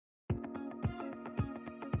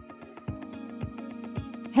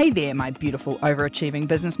Hey there, my beautiful overachieving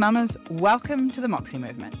business mamas. Welcome to the Moxie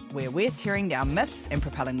movement, where we're tearing down myths and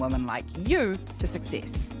propelling women like you to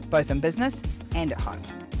success, both in business and at home.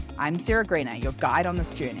 I'm Sarah Greener, your guide on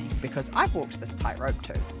this journey, because I've walked this tightrope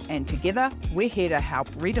too. And together, we're here to help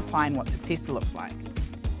redefine what success looks like.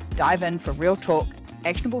 Dive in for real talk,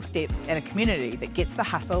 actionable steps, and a community that gets the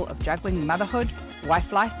hustle of juggling motherhood,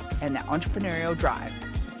 wife life, and that entrepreneurial drive.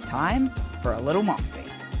 It's time for a little Moxie.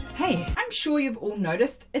 Hey, I'm sure you've all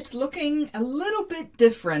noticed it's looking a little bit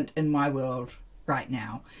different in my world right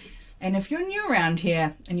now. And if you're new around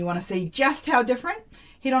here and you want to see just how different,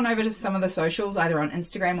 head on over to some of the socials, either on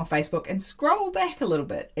Instagram or Facebook, and scroll back a little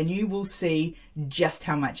bit and you will see just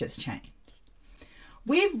how much it's changed.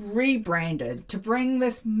 We've rebranded to bring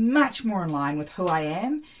this much more in line with who I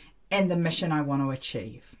am and the mission I want to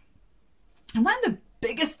achieve. And one of the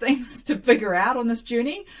biggest things to figure out on this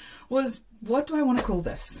journey was, what do I want to call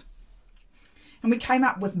this? And we came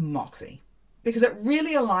up with Moxie because it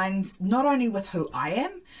really aligns not only with who I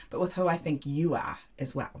am, but with who I think you are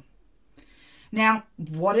as well. Now,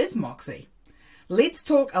 what is Moxie? Let's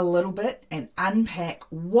talk a little bit and unpack,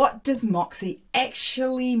 what does Moxie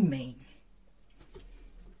actually mean?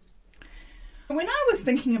 When I was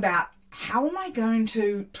thinking about how am I going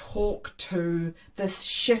to talk to this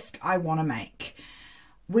shift I want to make,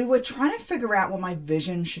 we were trying to figure out what my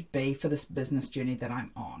vision should be for this business journey that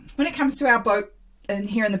I'm on. When it comes to our boat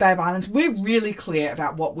here in the Bay of Islands, we're really clear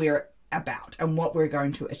about what we're about and what we're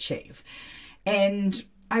going to achieve. And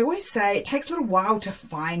I always say it takes a little while to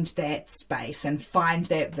find that space and find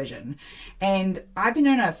that vision. And I've been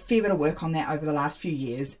doing a fair bit of work on that over the last few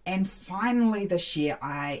years. And finally this year,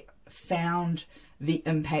 I found the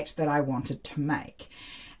impact that I wanted to make.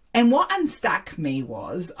 And what unstuck me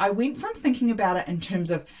was I went from thinking about it in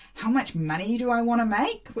terms of how much money do I want to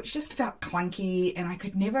make, which just felt clunky and I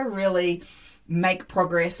could never really make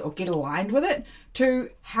progress or get aligned with it, to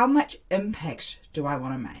how much impact do I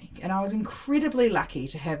want to make. And I was incredibly lucky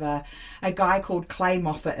to have a guy called Clay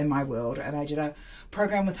Moffat in my world, and I did a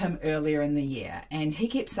program with him earlier in the year, and he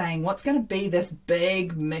kept saying, what's going to be this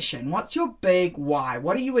big mission? What's your big why?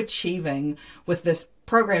 What are you achieving with this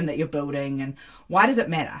program that you're building, and why does it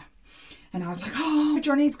matter? And I was like, oh,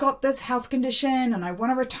 Johnny's got this health condition and I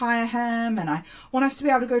want to retire him and I want us to be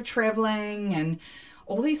able to go traveling and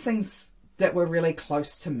all these things that were really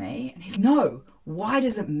close to me. And he's, no, why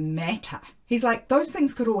does it matter? He's like, those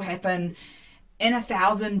things could all happen in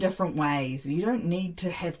 1,000 different ways. You don't need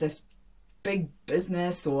to have this big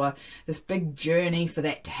business or this big journey for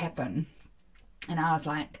that to happen. And I was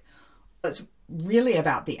like, it's really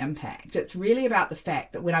about the impact. It's really about the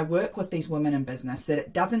fact that when I work with these women in business, that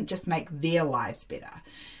it doesn't just make their lives better.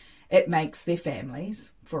 It makes their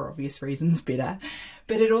families, for obvious reasons, better,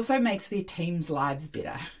 but it also makes their team's lives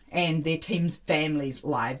better and their team's families'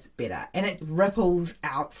 lives better. And it ripples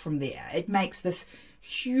out from there. It makes this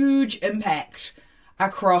huge impact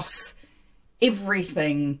across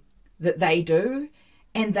everything that they do.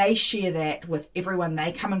 And they share that with everyone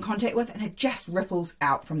they come in contact with, and it just ripples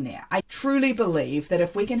out from there. I truly believe that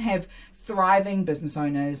if we can have thriving business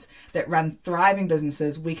owners that run thriving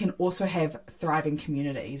businesses, we can also have thriving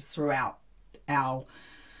communities throughout our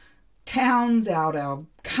towns, our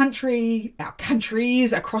country, our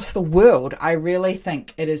countries across the world. I really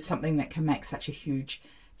think it is something that can make such a huge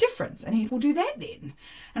difference. And he's, we'll do that then.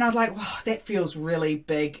 And I was like, wow, that feels really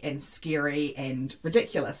big and scary and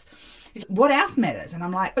ridiculous. What else matters? And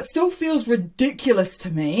I'm like, it still feels ridiculous to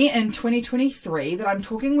me in 2023 that I'm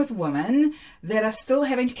talking with women that are still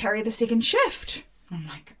having to carry the second shift. I'm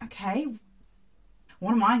like, okay,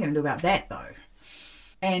 what am I going to do about that though?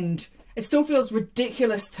 And it still feels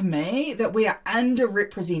ridiculous to me that we are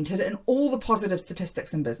underrepresented in all the positive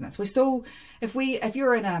statistics in business. We still, if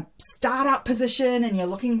you're in a startup position and you're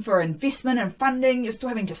looking for investment and funding, you're still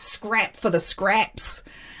having to scrap for the scraps.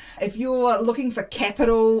 If you're looking for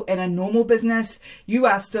capital in a normal business, you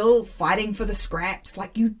are still fighting for the scraps.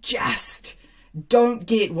 Like, you just don't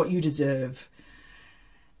get what you deserve.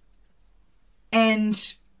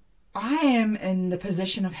 And I am in the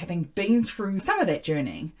position of having been through some of that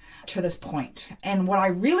journey to this point. And what I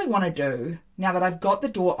really want to do, now that I've got the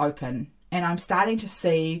door open and I'm starting to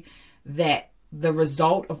see that the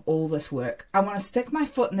result of all this work, I want to stick my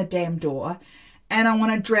foot in the damn door and I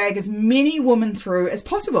want to drag as many women through as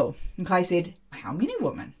possible. And Clay said, how many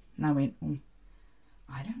women? And I went,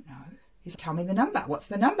 I don't know. He said, tell me the number. What's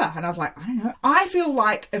the number? And I was like, I don't know. I feel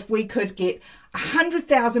like if we could get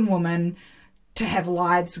 100,000 women to have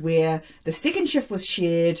lives where the second shift was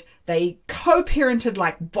shared, they co-parented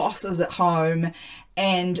like bosses at home,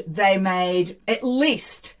 and they made at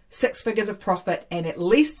least 6 figures of profit and at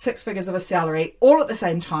least 6 figures of a salary all at the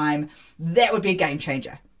same time, that would be a game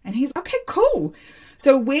changer. And he's, okay, cool.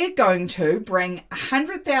 So we're going to bring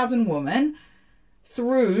 100,000 women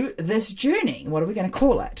through this journey. What are we going to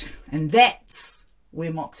call it? And that's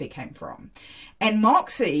where Moxie came from. And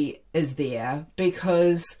Moxie is there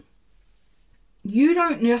because you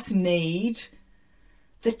don't just need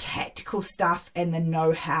the tactical stuff and the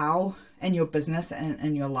know-how in your business and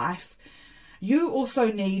in your life. You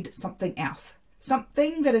also need something else,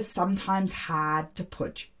 something that is sometimes hard to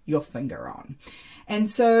put your finger on. And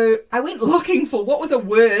so I went looking for what was a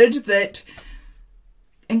word that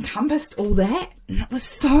encompassed all that, and it was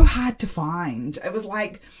so hard to find. It was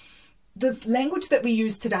like the language that we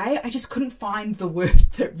use today, I just couldn't find the word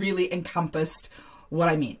that really encompassed what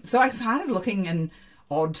I meant. So I started looking in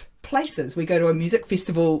odd places. We go to a music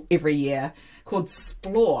festival every year called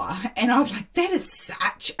Splore, and I was like, that is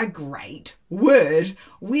such a great word.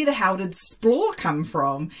 Where the hell did Splore come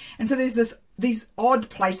from? And so there's these odd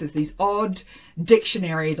places, these odd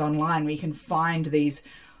dictionaries online where you can find these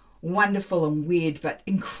wonderful and weird but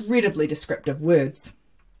incredibly descriptive words.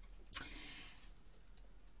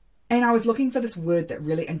 And I was looking for this word that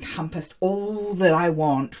really encompassed all that I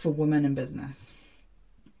want for women in business.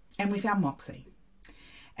 And we found Moxie.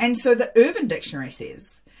 And so the Urban Dictionary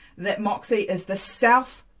says that Moxie is the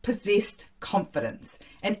self-possessed confidence,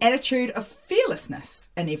 an attitude of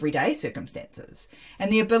fearlessness in everyday circumstances,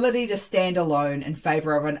 and the ability to stand alone in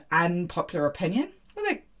favour of an unpopular opinion with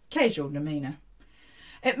a casual demeanour.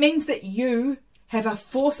 It means that you have a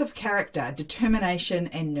force of character, determination,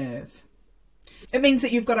 and nerve. It means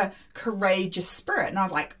that you've got a courageous spirit. And I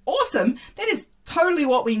was like, awesome. That is totally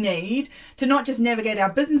what we need to not just navigate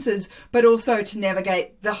our businesses, but also to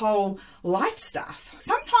navigate the whole life stuff.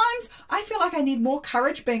 Sometimes I feel like I need more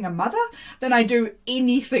courage being a mother than I do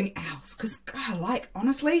anything else. Because,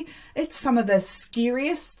 honestly, it's some of the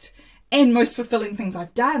scariest and most fulfilling things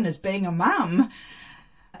I've done is being a mum.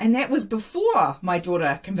 And that was before my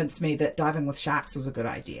daughter convinced me that diving with sharks was a good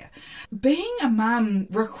idea. Being a mum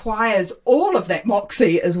requires all of that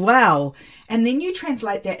Moxie as well. And then you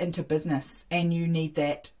translate that into business and you need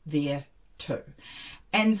that there too.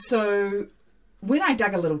 And so when I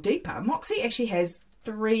dug a little deeper, Moxie actually has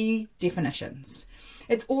 3 definitions.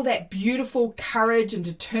 It's all that beautiful courage and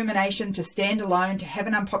determination to stand alone, to have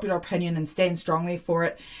an unpopular opinion and stand strongly for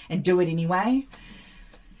it and do it anyway.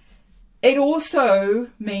 It also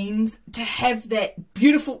means to have that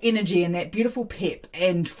beautiful energy and that beautiful pep.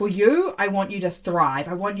 And for you, I want you to thrive.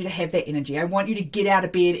 I want you to have that energy. I want you to get out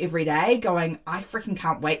of bed every day going, I freaking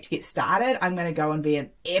can't wait to get started. I'm going to go and be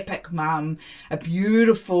an epic mum, a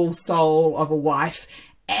beautiful soul of a wife,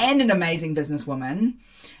 and an amazing businesswoman.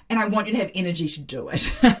 And I want you to have energy to do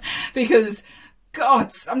it because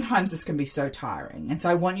God, sometimes this can be so tiring. And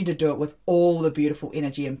so I want you to do it with all the beautiful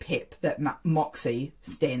energy and pep that Moxie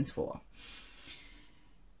stands for.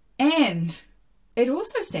 And it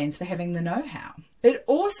also stands for having the know-how. It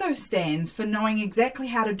also stands for knowing exactly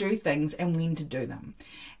how to do things and when to do them.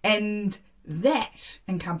 And that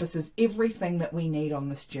encompasses everything that we need on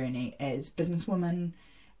this journey as businesswomen,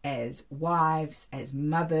 as wives, as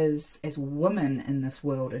mothers, as women in this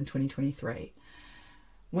world in 2023.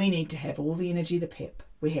 We need to have all the energy, the pep.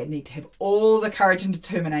 We need to have all the courage and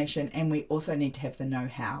determination, and we also need to have the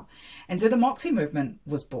know-how. And so the Moxie movement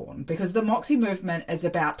was born because the Moxie movement is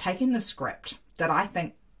about taking the script that I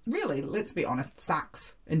think really, let's be honest,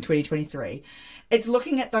 sucks in 2023. It's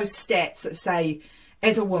looking at those stats that say,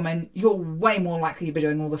 as a woman, you're way more likely to be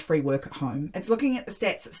doing all the free work at home. It's looking at the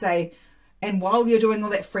stats that say, and while you're doing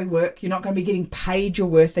all that free work, you're not going to be getting paid your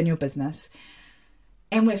worth in your business.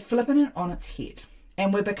 And we're flipping it on its head.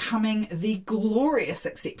 And we're becoming the glorious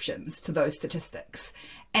exceptions to those statistics.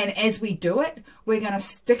 And as we do it, we're going to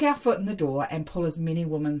stick our foot in the door and pull as many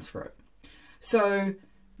women through. So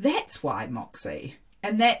that's why Moxie.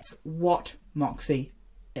 And that's what Moxie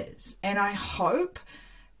is. And I hope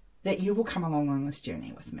that you will come along on this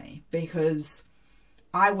journey with me, because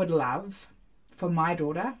I would love for my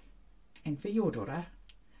daughter and for your daughter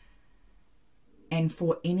and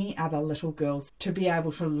for any other little girls to be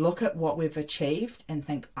able to look at what we've achieved and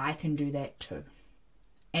think, I can do that too.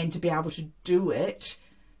 And to be able to do it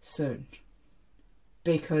soon.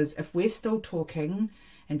 Because if we're still talking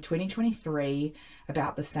in 2023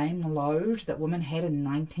 about the same load that women had in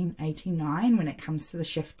 1989 when it comes to the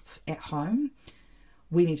shifts at home,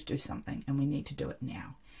 we need to do something, and we need to do it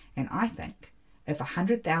now. And I think if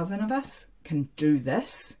 100,000 of us can do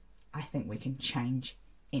this, I think we can change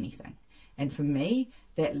anything. And for me,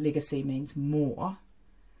 that legacy means more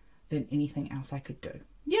than anything else I could do.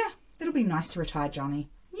 Yeah, it'll be nice to retire, Johnny.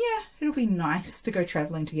 Yeah, It'll be nice to go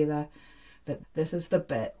traveling together, but this is the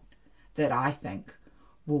bit that I think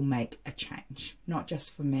will make a change. Not just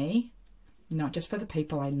for me, not just for the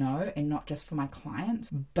people I know, and not just for my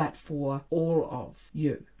clients, but for all of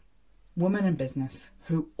you. Women in business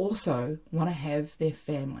who also want to have their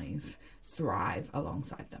families thrive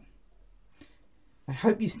alongside them. I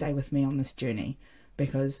hope you stay with me on this journey,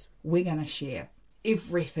 because we're going to share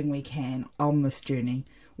everything we can on this journey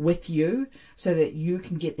with you so that you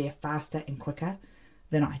can get there faster and quicker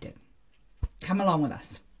than I did. Come along with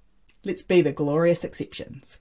us. Let's be the glorious exceptions.